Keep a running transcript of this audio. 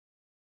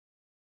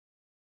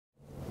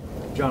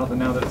Jonathan,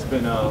 now that it's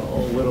been a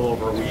little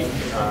over a week,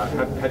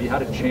 have you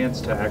had a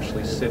chance to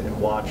actually sit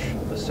and watch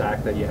the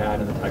sack that you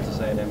had in the Texas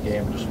A&M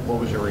game? Just what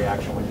was your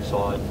reaction when you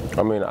saw it?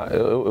 I mean,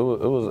 it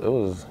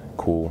was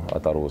cool. I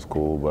thought it was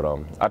cool, but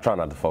I try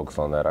not to focus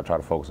on that. I try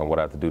to focus on what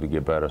I have to do to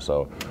get better.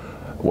 So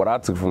what I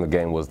took from the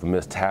game was the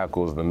missed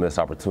tackles, the missed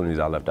opportunities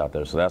I left out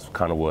there. So that's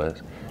kind of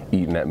what's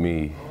eating at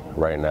me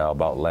right now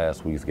about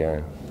last week's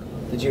game.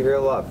 Did you hear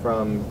a lot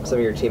from some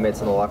of your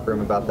teammates in the locker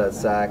room about that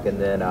sack, and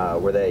then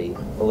were they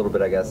a little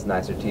bit, I guess,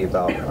 nicer to you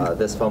about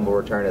this fumble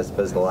return as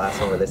opposed to the last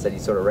one where they said you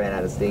sort of ran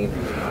out of steam?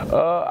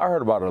 I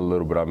heard about it a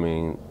little bit. I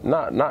mean,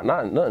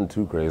 nothing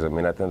too crazy. I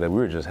mean, I think that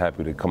we were just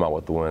happy to come out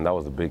with the win. That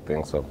was the big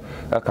thing. So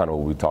that's kind of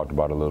what we talked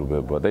about a little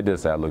bit. But they did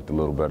say I looked a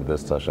little better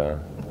this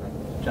touchdown.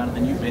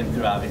 Jonathan, you've been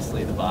through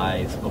obviously the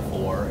byes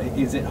before.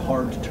 Is it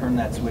hard to turn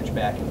that switch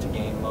back into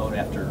game mode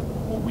after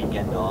a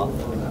weekend off?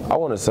 I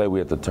want to say we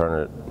had to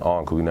turn it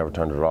on because we never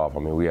turned it off. I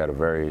mean, we had a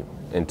very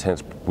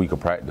intense week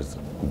of practice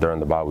during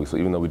the bye week. So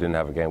even though we didn't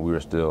have a game, we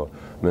were still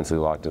mentally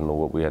locked into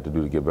what we had to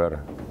do to get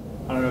better.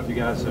 I don't know if you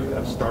guys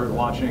have started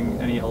watching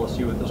any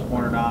LSU at this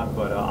point or not,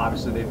 but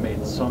obviously they've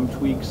made some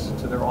tweaks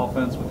to their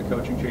offense with the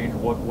coaching change.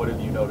 What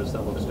have you noticed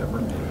that looks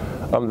different?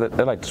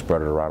 They like to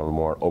spread it around a little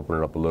more, open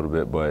it up a little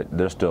bit, but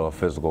they're still a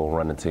physical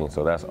running team,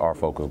 so that's our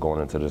focus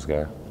going into this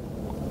game.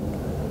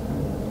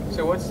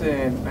 So what's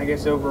the, I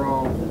guess,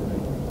 overall,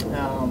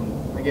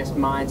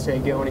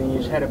 mindset going? And you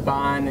just had a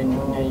bind, and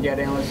you got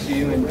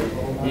LSU, and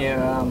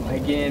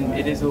again,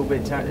 it is a little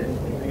bit,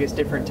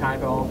 different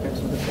type of offense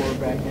with the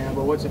quarterback now.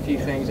 But what's a few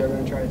things they're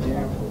going to try to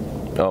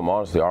do?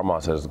 Honestly, our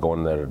mindset is going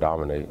in there to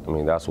dominate. I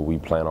mean, that's what we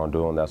plan on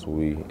doing. That's what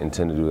we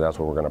intend to do. That's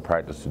what we're going to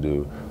practice to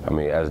do. I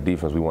mean, as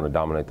defense, we want to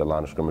dominate the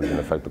line of scrimmage and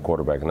affect the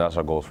quarterback, and that's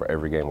our goals for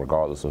every game,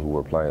 regardless of who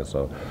we're playing.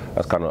 So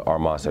that's kind of our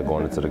mindset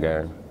going into the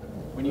game.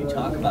 When you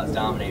talk about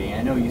dominating,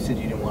 I know you said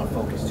you didn't want to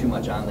focus too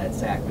much on that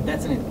sack, but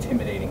that's an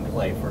intimidating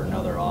play for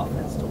another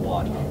offense to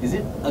watch. Is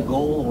it a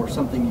goal or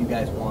something you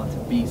guys want to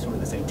be sort of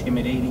this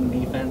intimidating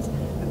defense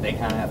that they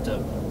kind of have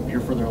to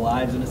fear for their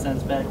lives in a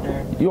sense back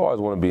there? You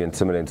always want to be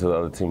intimidating to the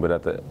other team, but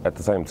at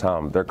the same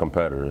time, they're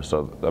competitors.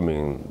 So, I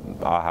mean,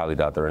 I highly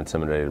doubt they're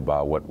intimidated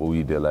by what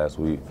we did last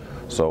week.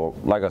 So,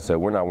 like I said,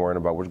 we're not worrying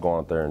about. We're just going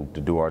out there and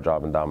to do our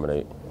job and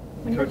dominate.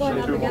 When you're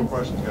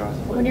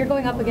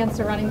going up against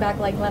a running back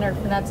like Leonard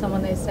Fournette,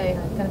 someone they say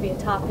is going to be a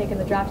top pick in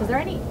the draft, is there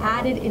any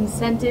added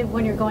incentive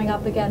when you're going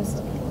up against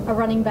a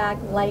running back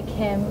like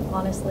him,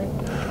 honestly?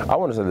 I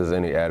wouldn't say there's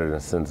any added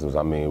incentives.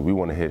 I mean, we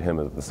want to hit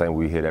him the same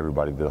way we hit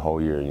everybody the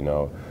whole year, you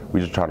know. We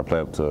just try to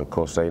play up to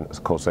Coach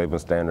Saban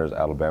standards,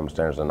 Alabama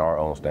standards, and our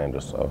own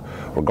standards. So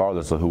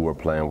regardless of who we're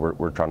playing,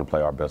 we're trying to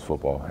play our best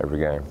football every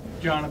game.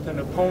 Jonathan,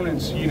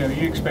 opponents, you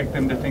expect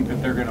them to think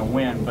that they're going to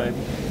win, but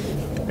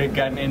they've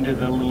gotten into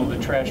the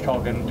trash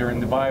talking during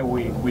the bye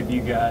week with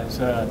you guys.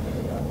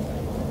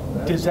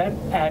 Does that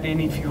add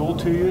any fuel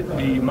to it?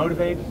 Do you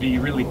motivate? Do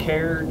you really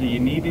care? Do you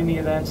need any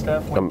of that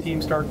stuff when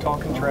teams start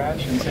talking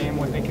trash and saying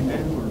what they can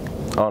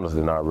do? Or?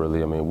 Honestly, not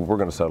really. I mean, we're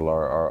going to settle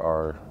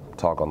our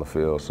talk on the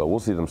field, so we'll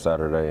see them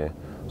Saturday.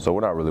 So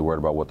we're not really worried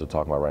about what they're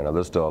talking about right now.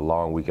 There's still a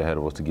long week ahead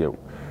of us to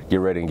get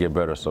ready and get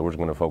better, so we're just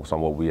going to focus on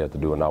what we have to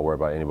do and not worry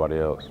about anybody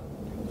else.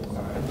 All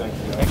right, thank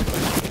you.